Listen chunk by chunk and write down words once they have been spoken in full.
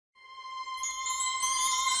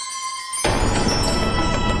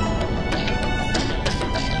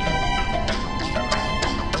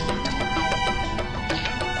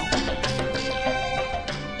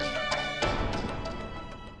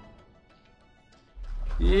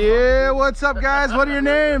Yeah, what's up, guys? What are your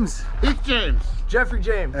names? Heath James. Jeffrey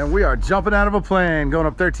James. And we are jumping out of a plane, going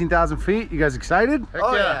up 13,000 feet. You guys excited? Heck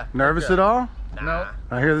yeah. Nervous Heck at all? No.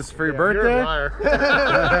 I hear this is for your You're a birthday. liar.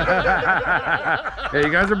 Yeah,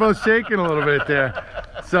 you guys are both shaking a little bit there.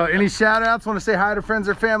 So, any shout outs? Want to say hi to friends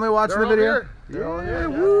or family watching They're the video? all Yeah,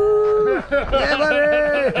 woo! Yeah,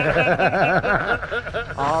 buddy!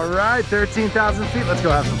 All right, 13,000 feet. Let's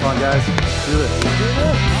go have some fun, guys. Let's do this.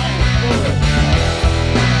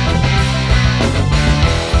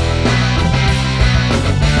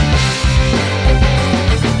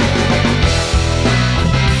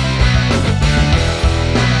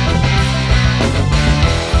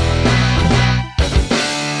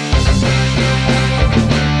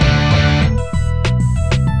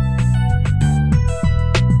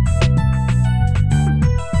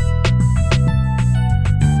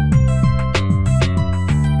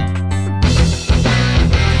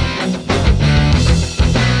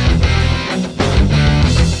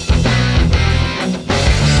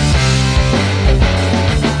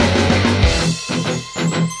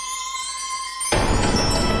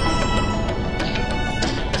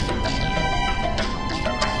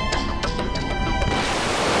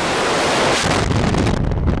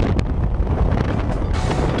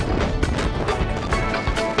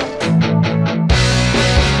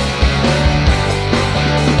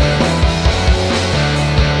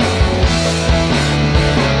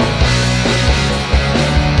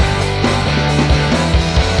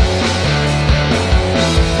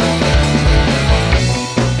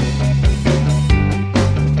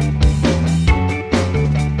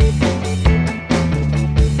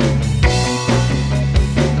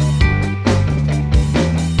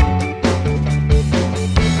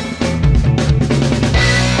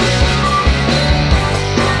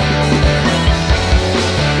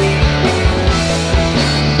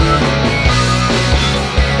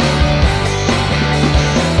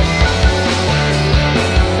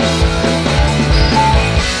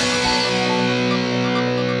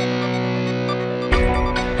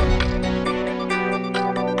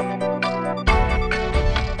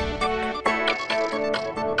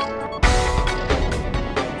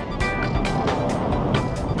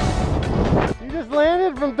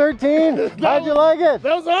 Landed from 13. How'd you like it?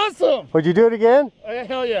 That was awesome. Would you do it again?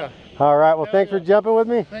 Hell yeah. All right. Well, thanks for jumping with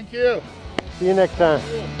me. Thank you. See you next time.